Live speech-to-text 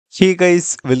Hey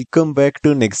guys, welcome back to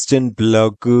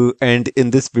NEXTGENBLOGGER, and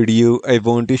in this video I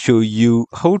want to show you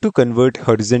how to convert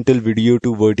horizontal video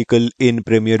to vertical in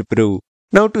Premiere Pro.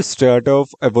 Now to start off,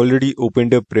 I've already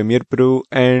opened up Premiere Pro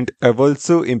and I've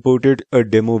also imported a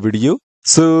demo video.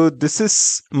 So this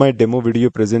is my demo video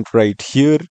present right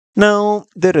here. Now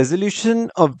the resolution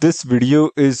of this video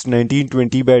is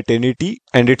 1920 by 1080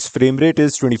 and its frame rate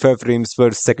is 25 frames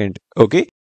per second. Okay.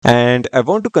 And I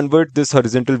want to convert this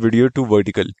horizontal video to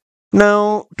vertical.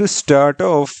 Now, to start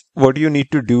off, what you need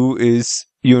to do is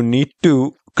you need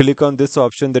to click on this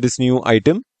option, that is new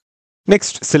item.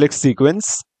 Next, select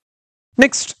sequence.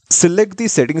 Next, select the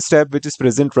settings tab which is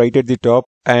present right at the top,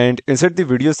 and inside the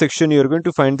video section you're going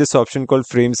to find this option called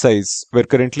frame size, where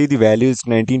currently the value is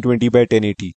 1920 by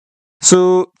 1080.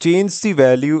 So change the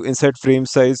value inside frame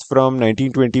size from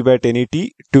 1920 by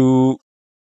 1080 to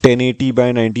 1080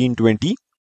 by 1920.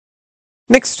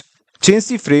 Next, change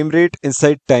the frame rate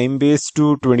inside time base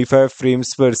to 25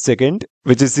 frames per second,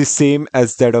 which is the same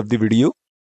as that of the video.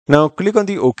 Now click on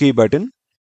the OK button.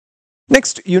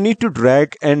 Next, you need to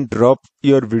drag and drop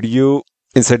your video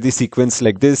inside the sequence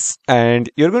like this, and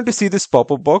you're going to see this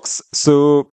pop-up box.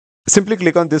 So simply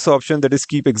click on this option, that is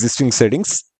keep existing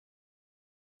settings.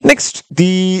 Next,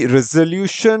 the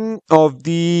resolution of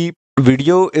the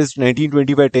video is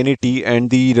 1920 by 1080 and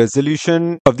the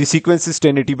resolution of the sequence is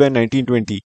 1080 by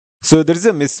 1920. So there is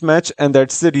a mismatch, and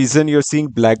that's the reason you're seeing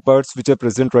black bars which are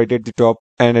present right at the top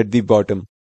and at the bottom.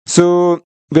 So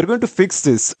we're going to fix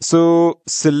this. So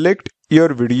select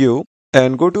your video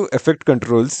and go to Effect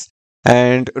Controls,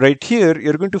 and right here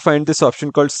you're going to find this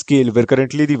option called Scale, where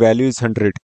currently the value is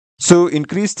 100. So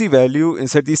increase the value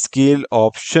inside the Scale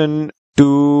option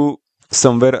to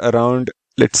somewhere around,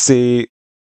 let's say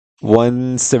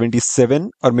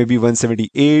 177 or maybe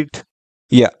 178.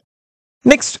 Yeah.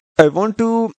 Next, I want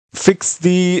to fix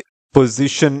the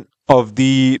position of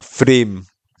the frame.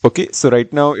 Okay, so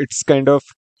right now it's kind of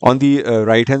on the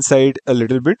right hand side a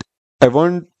little bit. I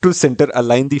want to center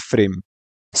align the frame.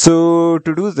 So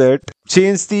to do that,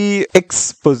 change the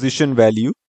X position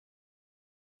value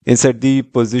inside the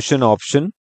position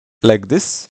option like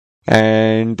this.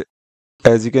 And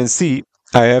as you can see,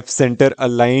 I have center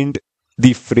aligned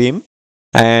the frame,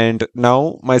 and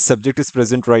now my subject is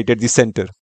present right at the center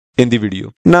in the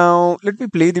video. Now let me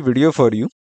play the video for you.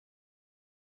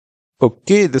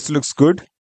 Okay, this looks good.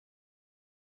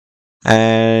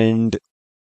 And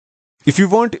if you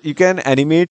want, you can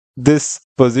animate this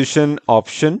position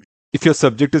option if your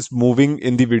subject is moving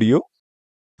in the video.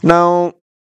 Now,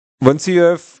 once you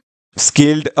have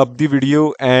scaled up the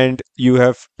video and you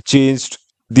have changed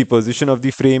the position of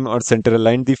the frame or center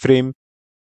aligned the frame,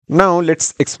 now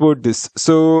let's export this.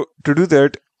 So to do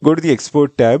that, go to the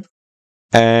Export tab,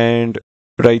 and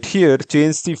right here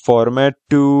change the format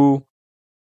to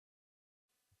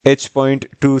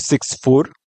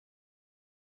H.264.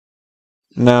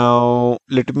 Now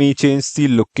let me change the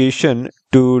location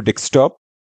to desktop,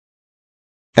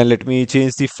 and let me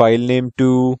change the file name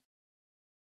to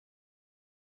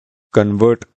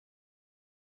convert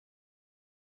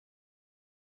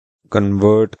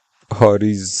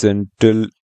horizontal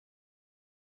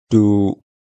to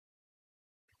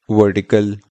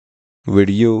vertical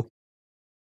video.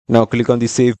 Now click on the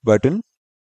save button,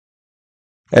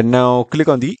 and now click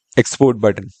on the export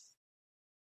button.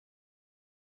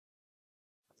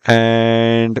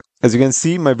 And as you can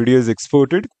see, my video is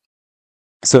exported.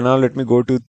 So now let me go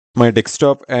to my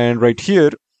desktop, and right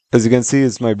here, as you can see,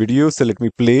 is my video. So let me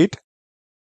play it.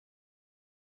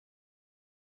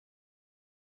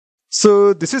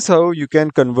 So this is how you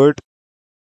can convert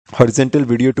horizontal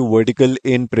video to vertical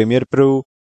in Premiere Pro.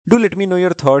 Do let me know your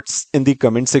thoughts in the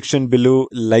comment section below.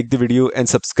 Like the video and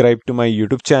subscribe to my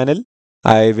YouTube channel.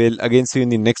 I will again see you in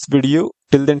the next video.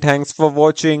 Till then, thanks for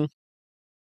watching.